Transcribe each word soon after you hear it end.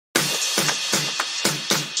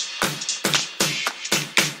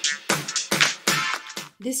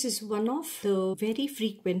This is one of the very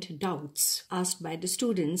frequent doubts asked by the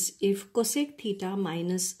students. If cosec theta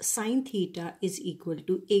minus sine theta is equal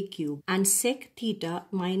to a cube and sec theta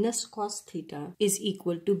minus cos theta is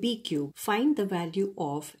equal to b cube, find the value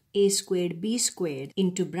of a squared b squared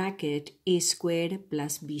into bracket a squared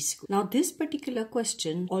plus b squared. Now this particular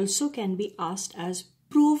question also can be asked as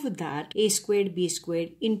prove that a squared b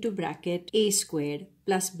squared into bracket a squared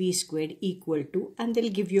plus b squared equal to, and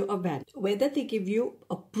they'll give you a value. Whether they give you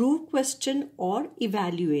a prove question or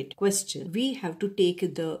evaluate question, we have to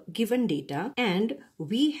take the given data and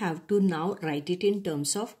we have to now write it in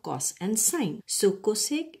terms of cos and sine. So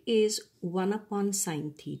cosec is 1 upon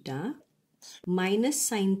sine theta minus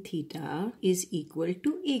sine theta is equal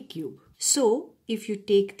to a cube. So if you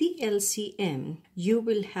take the LCM, you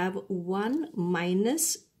will have 1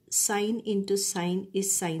 minus sine into sine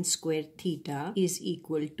is sine squared theta is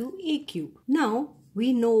equal to a cube. Now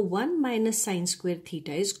we know 1 minus sine squared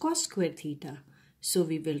theta is cos squared theta. So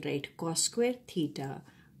we will write cos squared theta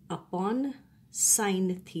upon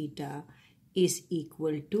sine theta is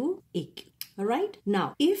equal to a cube. Alright,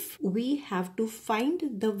 now if we have to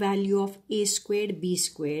find the value of a squared b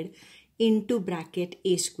squared into bracket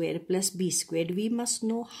a squared plus b squared, we must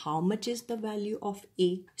know how much is the value of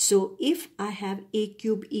a. So if I have a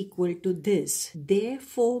cube equal to this,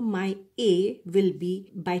 therefore my a will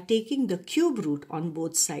be, by taking the cube root on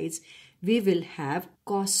both sides, we will have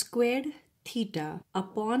cos squared theta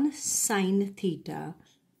upon sine theta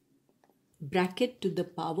bracket to the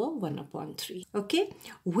power 1 upon 3. Okay,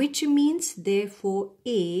 which means therefore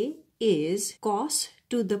a is cos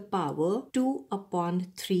to the power 2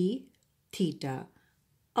 upon 3 theta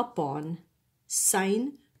upon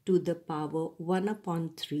sine to the power 1 upon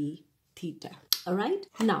 3 theta. Alright,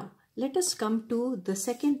 now let us come to the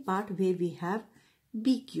second part where we have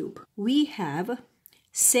b cube. We have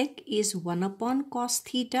sec is 1 upon cos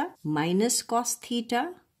theta minus cos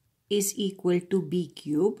theta is equal to b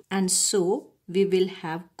cube, and so we will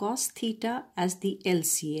have cos theta as the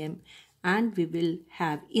LCM and we will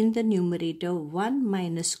have in the numerator 1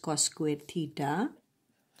 minus cos squared theta,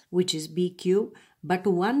 which is b cube, but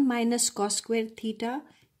 1 minus cos squared theta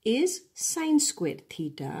is sine squared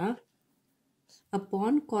theta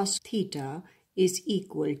upon cos theta is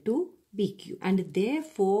equal to b cube, and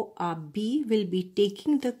therefore our b will be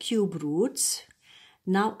taking the cube roots.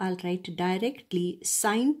 Now I'll write directly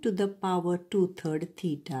sine to the power 2/3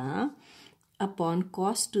 theta upon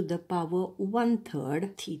cos to the power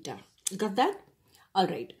 1/3 theta. Got that?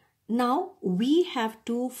 Alright. Now we have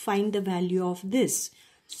to find the value of this.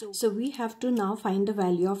 So we have to now find the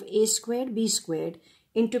value of a squared b squared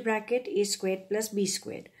into bracket a squared plus b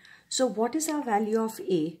squared. So what is our value of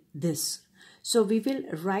a? This. So we will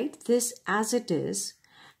write this as it is,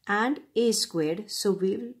 and a squared, so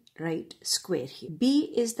we'll write square here.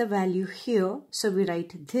 B is the value here, so we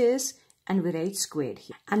write this and we write squared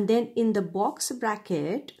here. And then in the box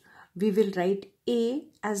bracket, we will write a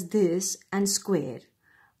as this and square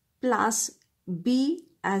plus b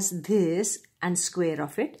as this and square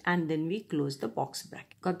of it, and then we close the box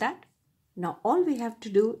bracket. Got that? Now all we have to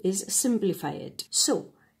do is simplify it.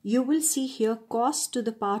 So you will see here cos to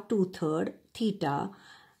the power 2/3 theta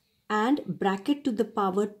and bracket to the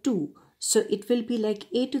power 2. So it will be like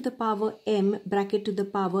a to the power m bracket to the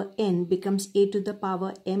power n becomes a to the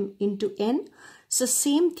power m into n. So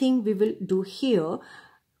same thing we will do here.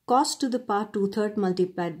 Cos to the power 2/3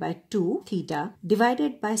 multiplied by 2 theta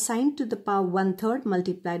divided by sine to the power 1/3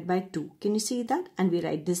 multiplied by 2. Can you see that? And we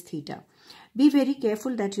write this theta. Be very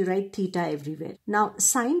careful that you write theta everywhere. Now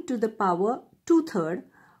sine to the power 2/3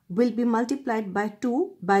 will be multiplied by 2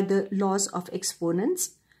 by the laws of exponents,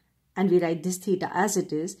 and we write this theta as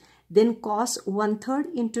it is. Then cos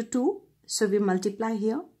 1/3 into 2, so we multiply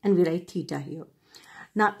here and we write theta here.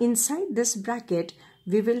 Now inside this bracket,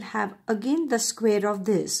 we will have again the square of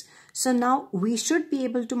this. So now we should be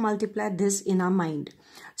able to multiply this in our mind.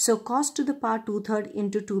 So cos to the power 2/3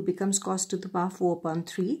 into 2 becomes cos to the power 4 upon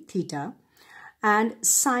 3 theta. And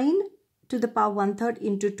sine to the power 1/3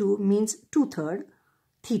 into 2 means 2/3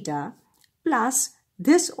 theta, plus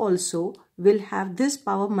this also will have this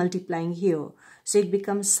power multiplying here. So it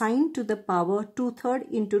becomes sine to the power 2/3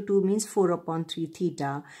 into 2 means 4 upon 3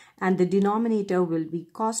 theta, and the denominator will be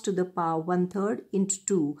cos to the power 1/3 into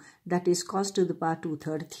 2, that is cos to the power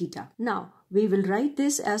 2/3 theta. Now we will write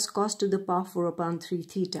this as cos to the power 4 upon 3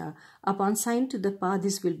 theta upon sine to the power,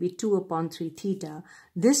 this will be 2 upon 3 theta.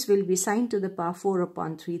 This will be sine to the power 4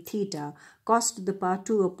 upon 3 theta, cos to the power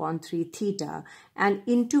 2 upon 3 theta, and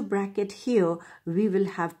into bracket here we will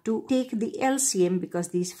have to take the LCM because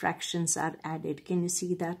these fractions are added. Can you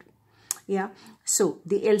see that? Yeah, so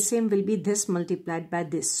the LCM will be this multiplied by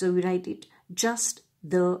this. So we write it just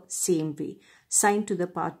the same way. Sine to the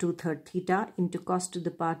power 2/3 theta into cos to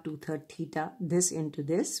the power 2/3 theta, this into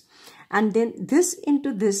this. And then this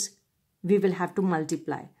into this, we will have to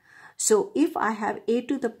multiply. So if I have a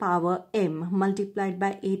to the power m multiplied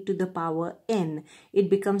by a to the power n, it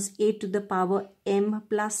becomes a to the power m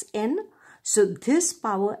plus n. So this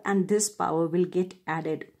power and this power will get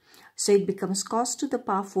added. So it becomes cos to the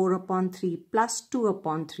power 4/3 plus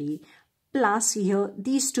 2/3 plus here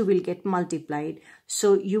these two will get multiplied.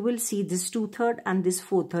 So you will see this 2/3 and this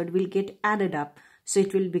 4/3 will get added up. So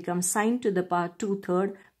it will become sine to the power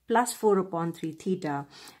 2/3 plus 4/3 theta,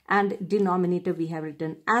 and denominator we have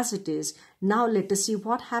written as it is. Now let us see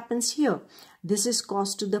what happens here. This is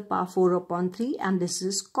cos to the power 4/3 and this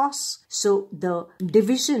is cos. So the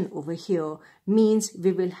division over here means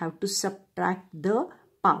we will have to subtract the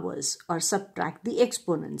powers or subtract the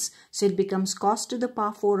exponents. So it becomes cos to the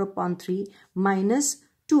power 4/3 minus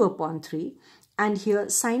 2/3, and here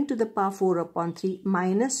sine to the power 4/3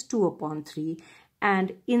 minus 2/3.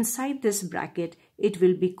 And inside this bracket, it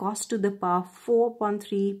will be cos to the power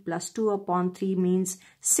 4/3 plus 2/3 means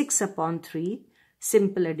 6/3.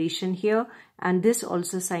 Simple addition here. And this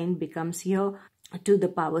also sign becomes here to the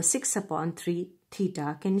power 6/3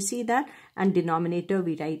 theta. Can you see that? And denominator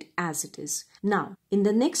we write as it is. Now, in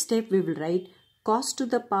the next step, we will write cos to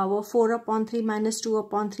the power 4/3 minus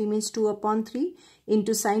 2/3 means 2/3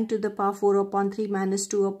 into sine to the power 4/3 minus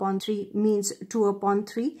 2/3 means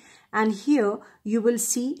 2/3. And here you will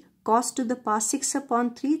see cos to the power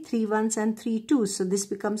 6/3, 3 ones and 3 twos. So this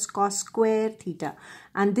becomes cos square theta.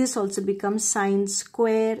 And this also becomes sine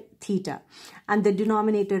square theta. And the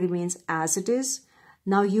denominator remains as it is.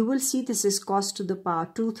 Now you will see this is cos to the power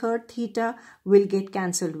 2/3 theta will get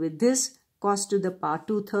cancelled with this cos to the power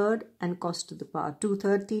 2/3 and cos to the power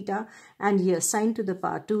 2/3 theta, and here sine to the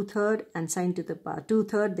power 2/3 and sine to the power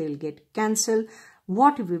 2/3, they will get cancelled.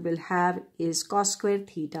 What we will have is cos square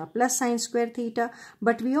theta plus sine square theta,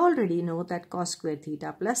 but we already know that cos square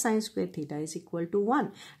theta plus sine square theta is equal to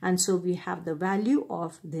 1, and so we have the value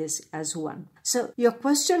of this as 1. So your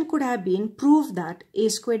question could have been, prove that a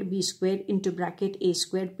squared b squared into bracket a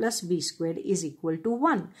squared plus b squared is equal to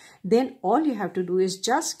 1. Then all you have to do is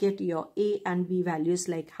just get your a and b values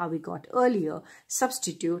like how we got earlier,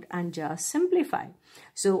 substitute and just simplify.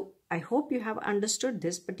 So I hope you have understood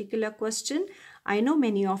this particular question. I know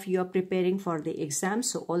many of you are preparing for the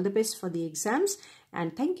exams, so all the best for the exams,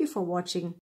 and thank you for watching.